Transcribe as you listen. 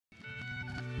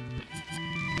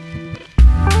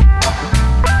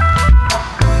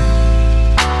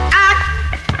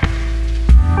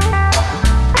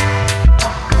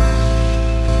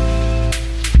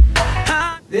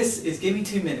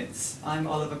Two Minutes. I'm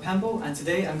Oliver Pemble, and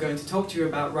today I'm going to talk to you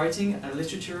about writing a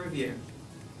literature review.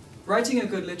 Writing a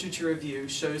good literature review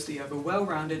shows that you have a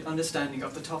well-rounded understanding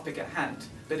of the topic at hand,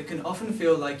 but it can often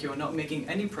feel like you're not making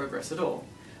any progress at all.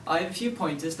 I have a few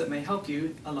pointers that may help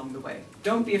you along the way.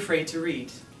 Don't be afraid to read.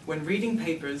 When reading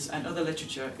papers and other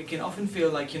literature, it can often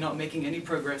feel like you're not making any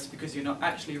progress because you're not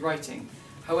actually writing.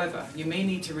 However, you may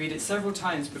need to read it several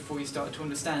times before you start to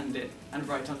understand it and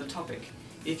write on the topic.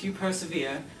 If you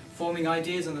persevere, forming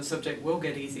ideas on the subject will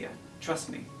get easier. Trust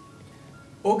me.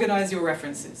 Organize your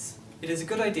references. It is a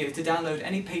good idea to download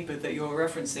any paper that you are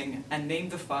referencing and name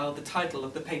the file the title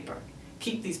of the paper.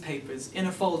 Keep these papers in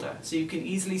a folder so you can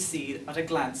easily see at a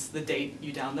glance the date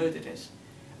you downloaded it.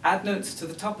 Add notes to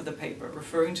the top of the paper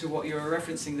referring to what you are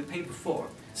referencing the paper for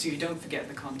so you don't forget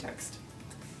the context.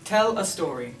 Tell a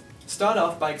story. Start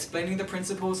off by explaining the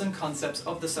principles and concepts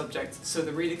of the subject so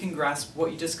the reader can grasp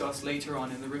what you discuss later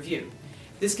on in the review.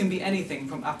 This can be anything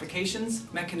from applications,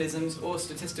 mechanisms, or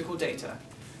statistical data.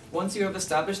 Once you have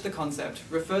established the concept,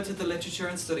 refer to the literature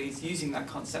and studies using that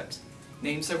concept.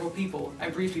 Name several people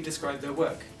and briefly describe their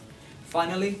work.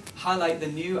 Finally, highlight the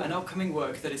new and upcoming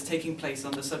work that is taking place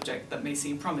on the subject that may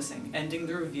seem promising, ending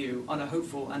the review on a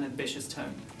hopeful and ambitious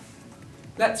tone.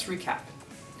 Let's recap.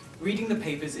 Reading the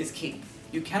papers is key.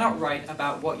 You cannot write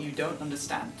about what you don't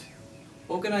understand.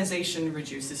 Organization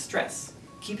reduces stress.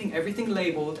 Keeping everything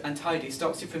labeled and tidy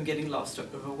stops you from getting lost or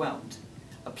overwhelmed.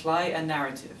 Apply a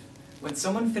narrative. When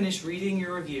someone finishes reading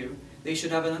your review, they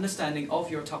should have an understanding of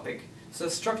your topic, so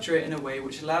structure it in a way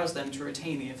which allows them to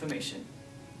retain the information.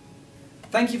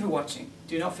 Thank you for watching.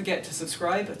 Do not forget to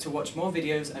subscribe to watch more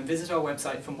videos and visit our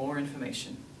website for more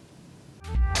information.